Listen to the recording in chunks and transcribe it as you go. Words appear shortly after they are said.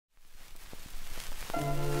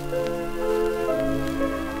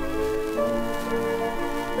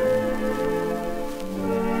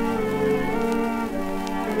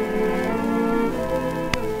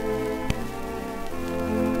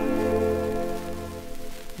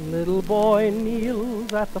Little boy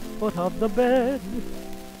kneels at the foot of the bed,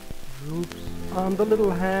 droops on the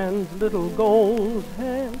little hand's little gold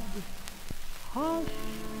head. Hush,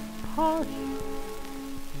 hush,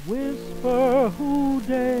 whisper who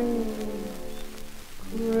dares,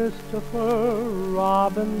 Christopher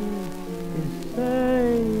Robin is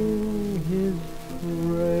saying his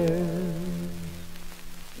prayers.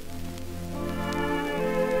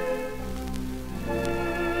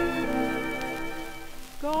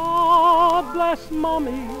 God bless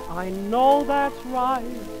Mommy, I know that's right.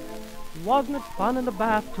 Wasn't it fun in the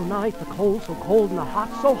bath tonight? The cold so cold and the hot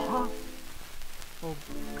so hot. Oh,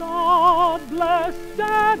 God bless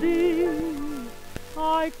Daddy,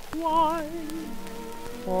 I quite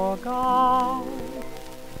forgot.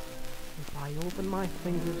 If I open my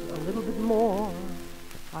fingers a little bit more,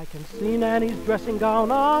 I can see Nanny's dressing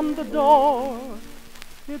gown on the door.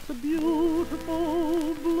 It's a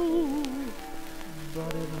beautiful blue,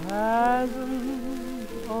 but it hasn't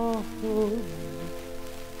a hood.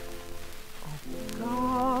 Oh,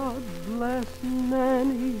 God bless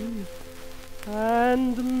Nanny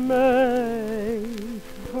and make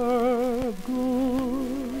her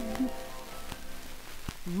good.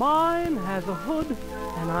 Mine has a hood,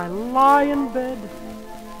 and I lie in bed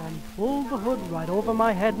and pull the hood right over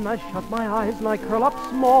my head, and I shut my eyes and I curl up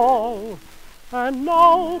small, and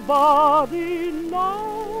nobody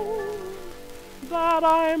knows that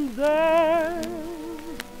I'm there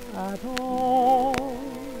at all.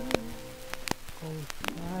 Oh,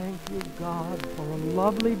 thank you, God, for a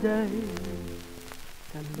lovely day.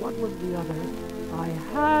 And what was the other I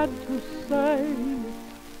had to say?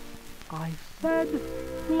 I said,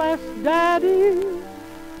 bless Daddy,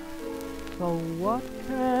 so what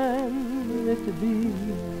can it be?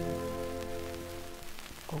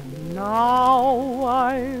 Oh, now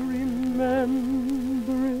I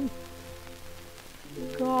remember it.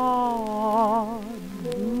 God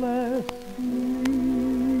bless me.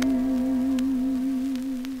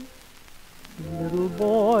 Little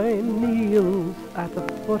boy kneels at the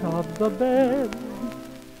foot of the bed,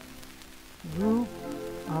 droops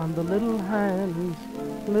on the little hand's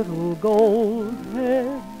little gold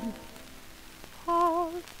head.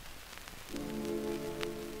 Hush,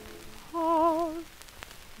 hush,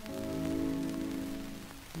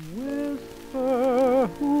 whisper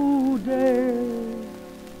who dares,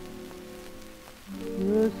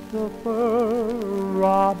 Christopher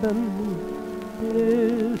Robin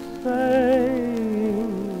is saying